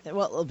paid?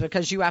 Well,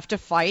 because you have to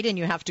fight and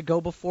you have to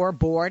go before a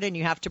board and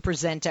you have to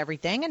present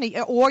everything,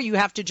 or you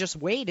have to just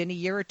wait, and a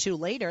year or two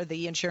later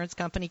the insurance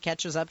company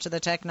catches up to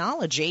the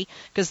technology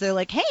because they're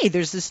like, hey,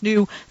 there's this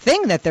new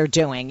thing that they're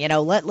doing.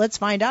 Let's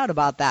find out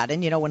about that.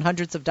 And, when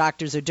hundreds of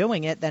doctors are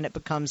doing it, then it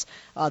becomes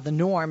the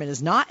norm and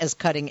is not as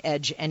cutting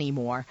edge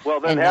anymore. Well,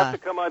 then it has to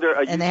come under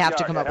a UCR. And they have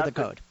to come up with a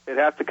code. It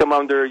has to come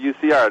under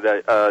UCR,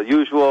 the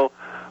usual,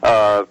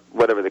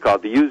 whatever they call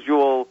it, the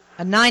usual...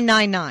 A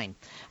 999.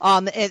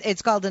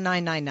 It's called a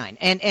 999,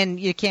 and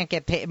you can't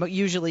get paid. But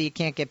usually you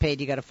can't get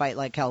paid. You got to fight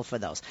like hell for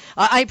those.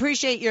 I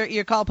appreciate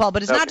your call, Paul,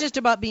 but it's not just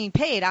about being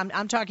paid.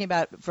 I'm talking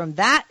about from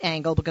that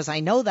angle because I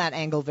know that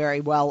angle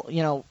very well.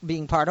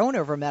 Being part owner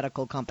of a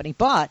medical company,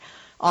 but.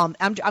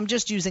 I'm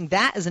just using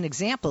that as an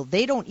example.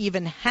 They don't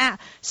even have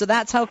 – so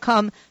that's how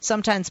come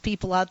sometimes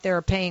people out there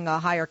are paying a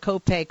higher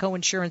copay,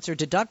 coinsurance, or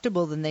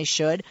deductible than they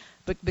should,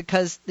 but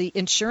because the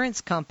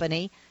insurance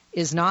company –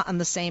 is not on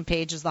the same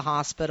page as the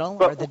hospital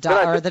or the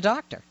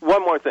doctor.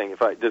 One more thing,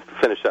 if I just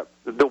finish up.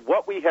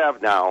 What we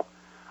have now,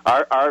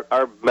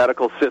 our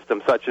medical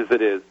system, such as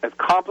it is, as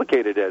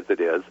complicated as it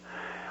is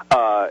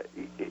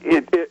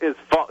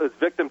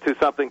victim to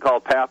something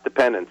called path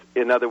dependence.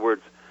 In other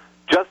words,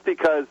 just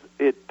because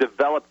it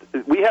developed,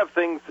 we have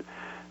things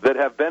that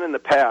have been in the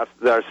past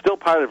that are still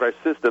part of our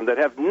system that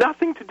have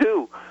nothing to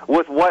do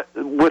with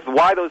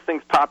why those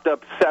things popped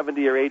up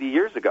 70 or 80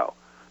 years ago.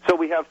 So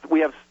we have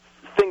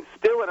things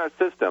still in our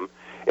system.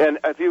 And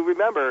if you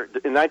remember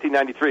in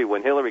 1993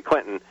 when Hillary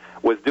Clinton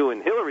was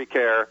doing Hillary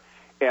Care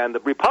and the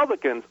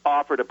Republicans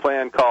offered a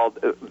plan called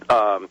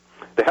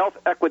the Health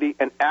Equity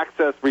and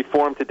Access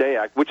Reform Today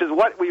Act, which is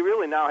what we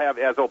really now have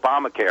as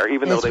Obamacare,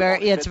 even though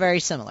it's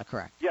very similar,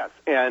 correct. Yes.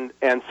 And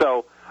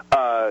so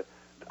I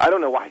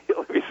don't know why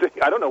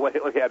I don't know what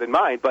Hillary had in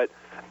mind, but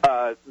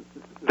our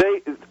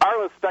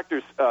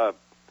inspectors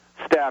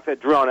staff had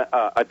drawn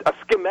a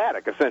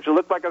schematic, essentially. It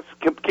looked like a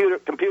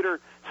computer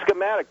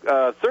schematic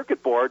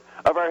circuit board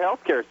of our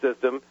healthcare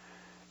system,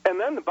 And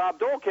then Bob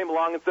Dole came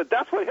along and said,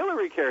 that's what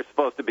Hillary care is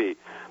supposed to be.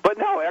 But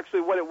no,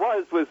 actually what it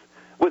was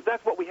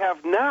that's what we have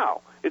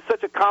now. It's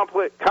such a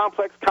complex,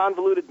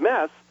 convoluted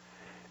mess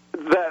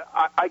that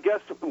I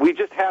guess we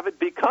just have it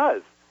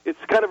because. It's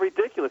kind of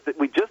ridiculous that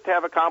we just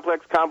have a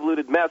complex,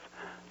 convoluted mess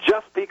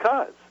just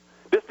because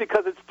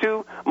it's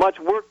too much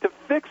work to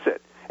fix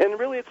it. And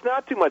really, it's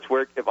not too much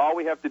work if all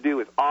we have to do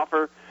is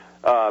offer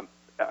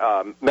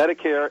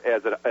Medicare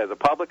as a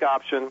public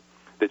option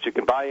that you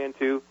can buy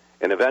into.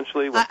 And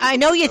eventually, I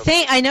know you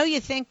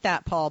think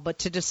that, Paul, but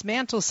to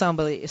dismantle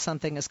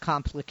something as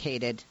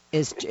complicated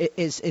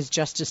is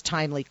just as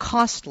timely,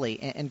 costly,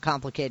 and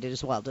complicated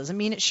as well. Doesn't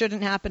mean it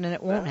shouldn't happen and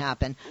it won't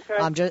happen.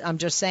 Okay. I'm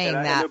just saying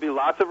that there'll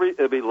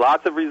be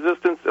lots of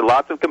resistance, and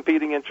lots of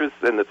competing interests,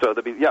 and so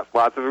there'll be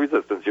lots of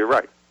resistance. You're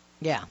right.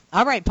 Yeah.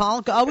 All right,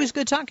 Paul. Always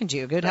good talking to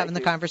you. Good having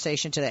the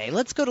conversation today.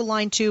 Let's go to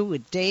line 2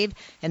 with Dave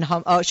and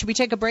should we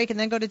take a break and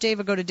then go to Dave,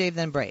 or go to Dave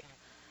then break?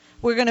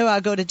 We're going to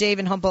go to Dave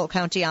in Humboldt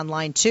County on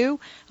line 2.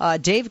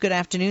 Dave, good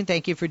afternoon.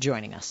 Thank you for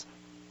joining us.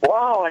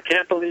 Wow, I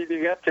can't believe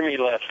you got to me,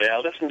 Leslie. I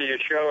listen to your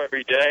show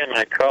every day, and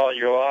I call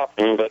you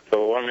often, but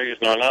for one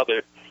reason or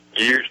another,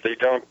 you usually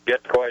don't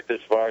get quite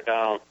this far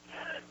down.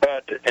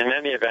 But in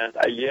any event,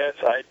 yes,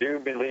 I do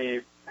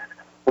believe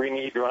we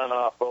need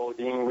runoff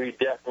voting. We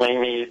definitely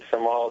need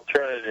some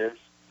alternatives.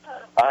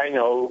 I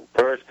know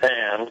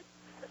firsthand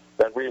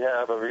that we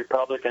have a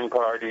Republican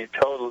Party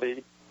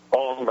totally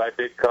owned by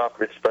big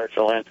corporate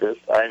special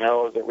interests. I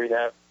know that we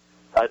have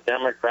a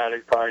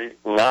Democratic Party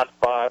not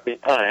far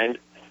behind,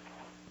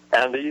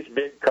 and these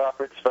big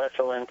corporate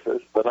special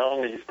interests that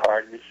own these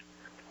parties,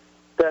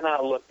 they're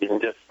not looking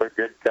just for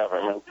good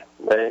government.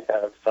 They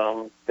have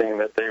something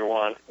that they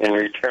want in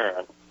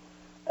return,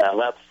 and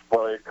that's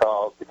what I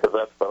call, because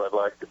that's what I'd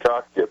like to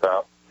talk to you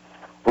about.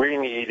 We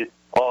need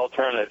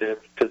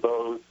alternatives to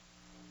those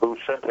who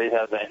simply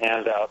have their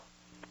hand out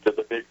to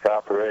the big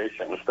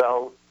corporations.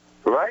 So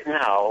right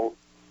now,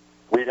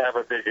 we have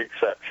a big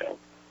exception.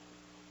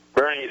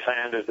 Bernie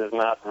Sanders is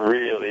not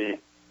really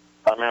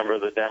a member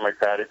of the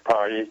Democratic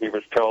Party. He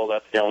was told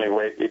that's the only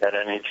way he had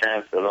any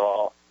chance at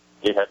all.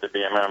 He had to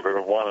be a member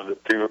of one of the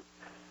two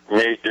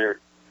major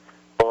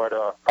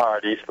border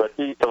parties, but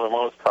he, for the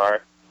most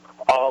part,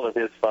 all of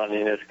his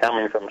funding is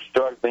coming from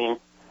struggling,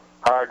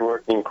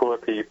 hardworking, poor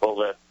people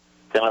that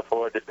can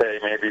afford to pay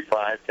maybe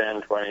 $5,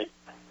 $10, $20,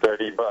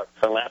 $30,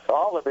 and that's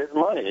all of his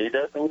money. He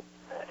doesn't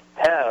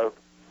have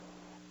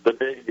the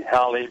big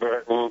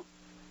Halliburton,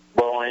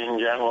 Boeing,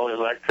 General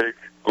Electric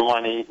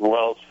money,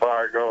 Wells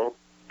Fargo,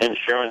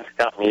 insurance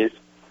companies.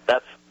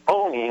 That's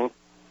owning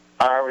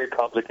our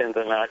Republicans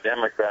and our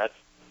Democrats.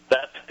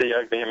 That's the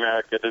ugly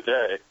America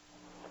today.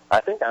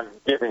 I think I'm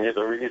giving you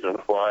the reasons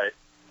why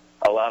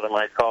a lot of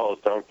my calls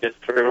don't get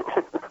through.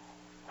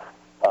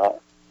 I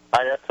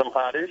have some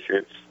hot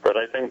issues, but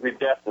I think we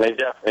definitely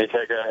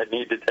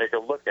need to take a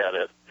look at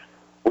it.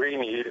 We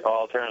need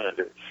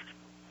alternatives.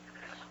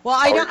 Well,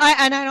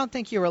 I don't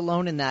think you're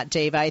alone in that,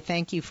 Dave. I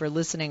thank you for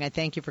listening. I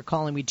thank you for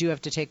calling. We do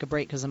have to take a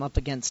break because I'm up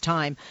against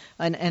time,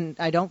 and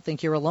I don't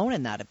think you're alone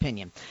in that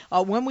opinion.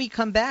 When we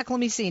come back, let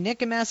me see.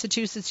 Nick in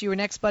Massachusetts, you were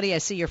next, buddy. I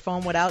see your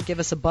phone went out. Give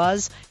us a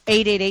buzz.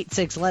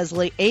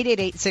 888-6-LESLIE,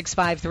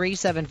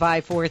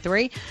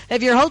 888-653-7543.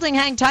 If you're holding,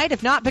 hang tight.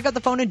 If not, pick up the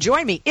phone and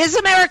join me. Is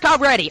America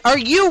ready? Are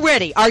you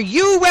ready? Are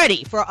you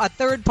ready for a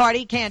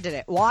third-party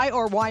candidate? Why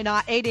or why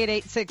not?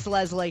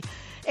 888-6-LESLIE.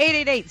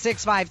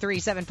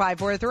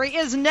 888-653-7543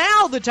 is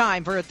now the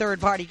time for a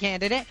third-party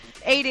candidate.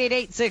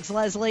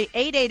 888-6-LESLIE,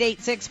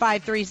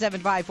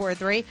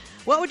 888-653-7543.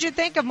 What would you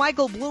think of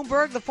Michael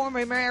Bloomberg, the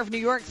former mayor of New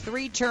York,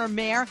 three-term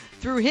mayor,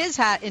 threw his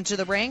hat into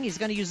the ring? He's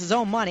going to use his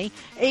own money.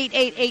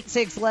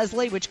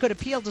 888-6-LESLIE, which could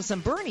appeal to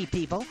some Bernie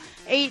people.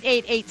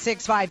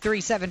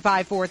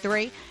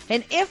 888-653-7543.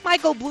 And if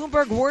Michael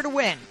Bloomberg were to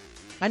run,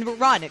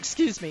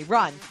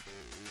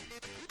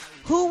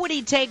 who would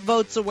he take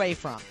votes away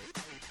from?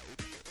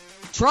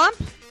 Trump,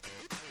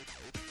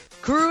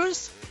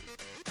 Cruz,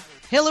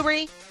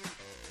 Hillary,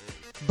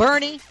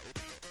 Bernie,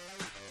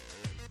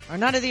 or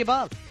none of the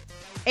above?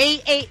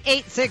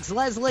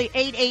 888-6-LESLIE,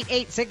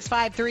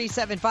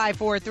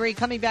 888-653-7543.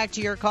 Coming back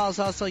to your calls,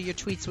 also your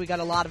tweets. We got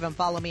a lot of them.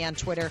 Follow me on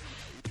Twitter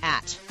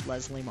at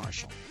Leslie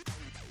Marshall.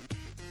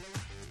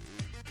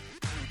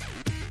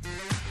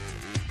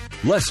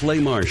 Leslie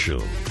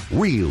Marshall.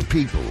 Real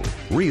people,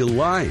 real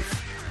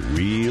life,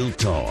 real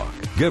talk.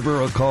 Give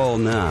her a call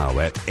now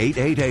at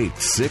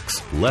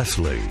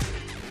 888-6-LESLIE.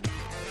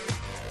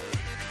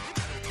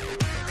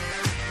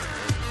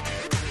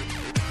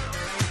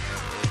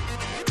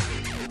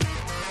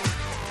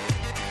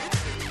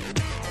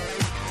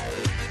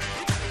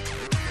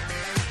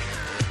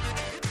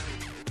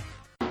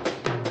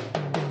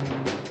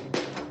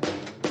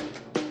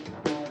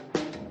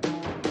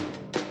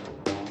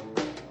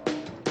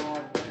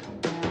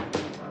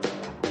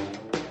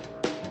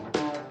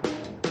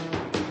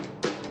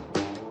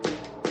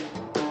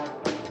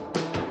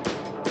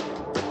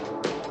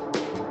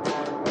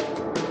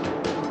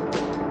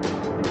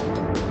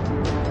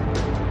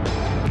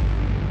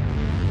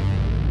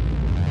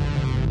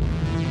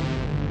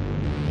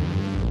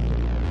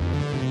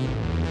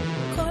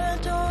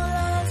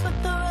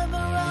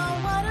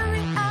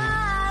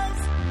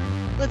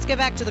 Let's get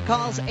back to the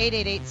calls.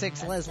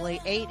 888-6-LESLIE,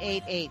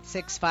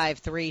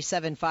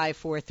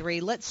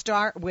 888-653-7543. Let's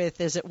start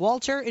with, is it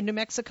Walter in New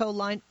Mexico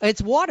line?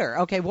 It's Water.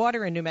 Okay,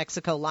 Water in New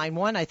Mexico line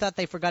 1. I thought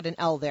they forgot an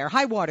L there.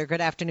 Hi, Water.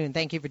 Good afternoon.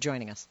 Thank you for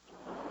joining us.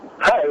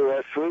 Hi,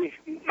 Leslie.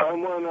 I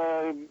want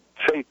to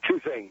say two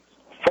things.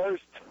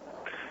 First,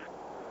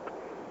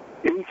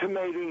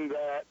 intimating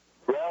that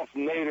Ralph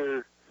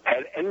Nader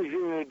had anything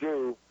to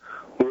do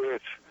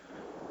with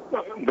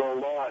the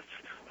loss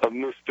of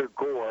Mr.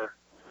 Gore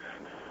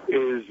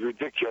is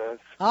ridiculous.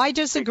 I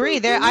disagree.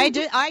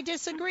 I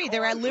disagree.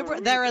 There are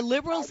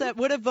liberals that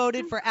would have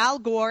voted for Al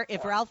Gore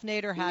if Ralph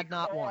Nader had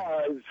not won.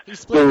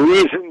 The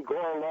reason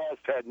Gore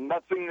lost had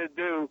nothing to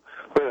do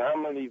with how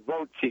many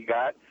votes he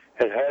got.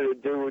 It had to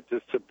do with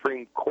the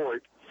Supreme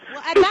Court.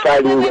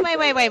 Well,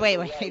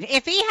 wait.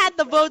 If he had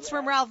the votes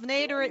from Ralph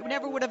Nader, it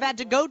never would have had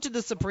to go to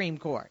the Supreme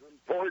Court.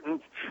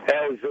 Important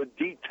as a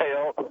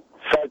detail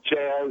such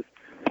as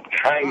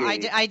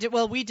timing.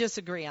 Well, we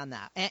disagree on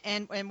that.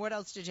 And what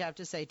else did you have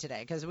to say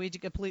today? Because we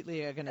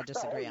completely are going to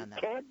disagree on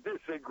that. Can't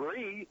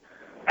disagree.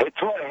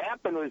 It's what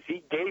happened was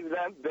they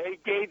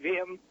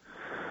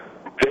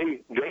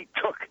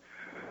took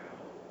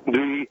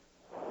the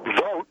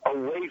vote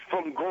away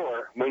from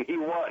Gore when he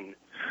won.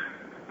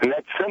 And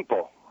that's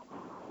simple.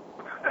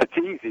 That's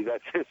easy.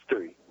 That's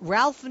history.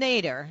 Ralph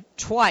Nader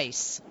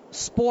twice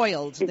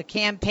spoiled the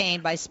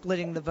campaign by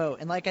splitting the vote.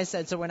 And like I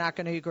said, so we're not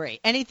going to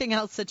agree. Anything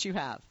else that you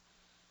have?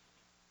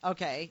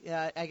 Okay,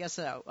 I guess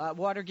so.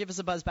 Water, give us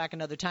a buzz back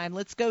another time.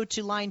 Let's go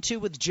to line 2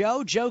 with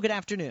Joe. Joe, good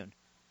afternoon.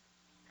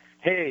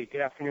 Hey,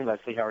 good afternoon,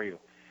 Leslie. How are you?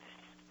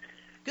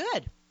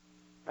 Good.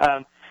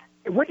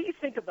 What do you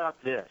think about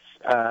this?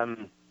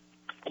 I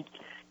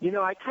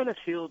kind of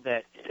feel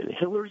that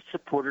Hillary's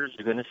supporters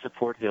are going to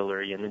support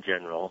Hillary in the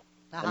general.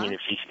 Uh-huh. I mean, if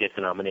she gets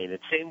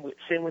nominated. Same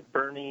with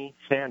Bernie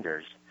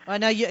Sanders. Oh,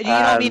 no, you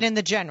don't mean in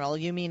the general.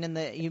 You mean in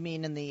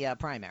the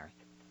primary.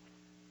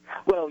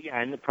 Well, yeah,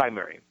 in the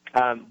primary.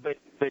 But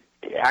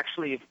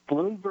actually, if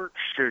Bloomberg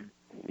should,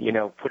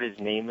 put his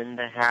name in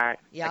the hat,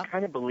 yeah. I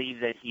kind of believe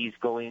that he's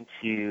going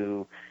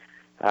to,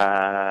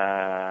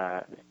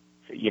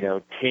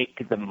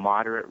 take the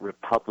moderate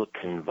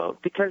Republican vote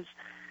because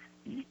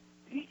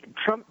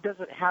Trump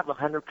doesn't have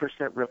 100%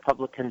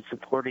 Republicans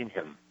supporting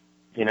him.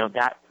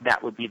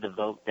 That would be the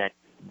vote that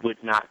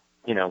would not,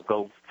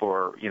 go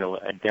for,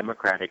 a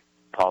Democratic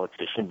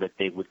politician, but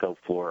they would go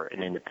for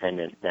an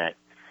independent that,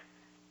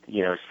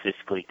 is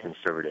fiscally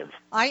conservative.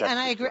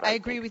 I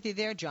agree with you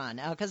there, John.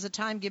 Because of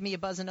time, give me a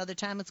buzz another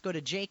time. Let's go to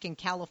Jake in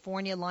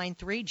California, line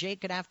 3. Jake,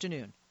 good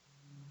afternoon.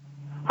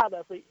 Hi,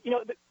 Leslie.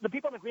 The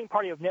people in the Green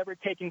Party have never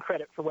taken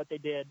credit for what they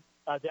did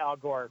to Al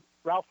Gore.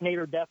 Ralph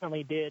Nader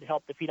definitely did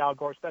help defeat Al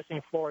Gore, especially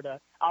in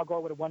Florida. Al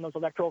Gore would have won those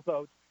electoral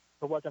votes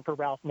if it wasn't for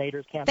Ralph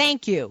Nader's campaign.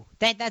 Thank you.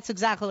 That's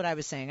exactly what I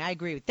was saying. I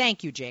agree.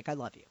 Thank you, Jake. I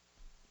love you.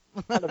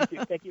 I love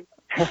you. Thank you.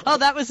 Oh,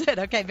 that was it.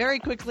 Okay, very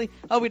quickly.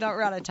 Oh,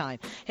 we're out of time.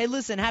 Hey,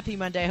 listen, happy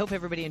Monday. I hope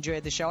everybody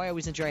enjoyed the show. I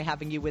always enjoy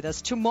having you with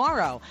us.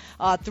 Tomorrow,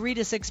 3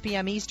 to 6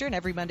 p.m. Eastern,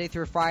 every Monday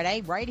through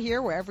Friday, right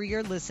here, wherever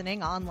you're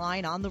listening,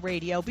 online, on the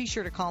radio. Be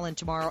sure to call in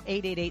tomorrow,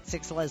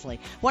 888-6-LESLIE.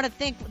 Want to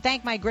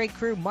thank my great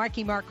crew, Mark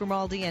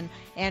Grimaldi and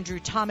Andrew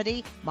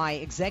Tomedy, my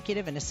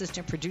executive and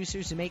assistant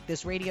producers who make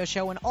this radio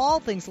show and all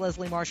things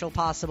Leslie Marshall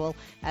possible,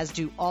 as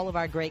do all of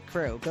our great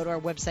crew. Go to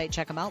our website,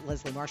 check them out,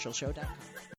 lesliemarshallshow.com.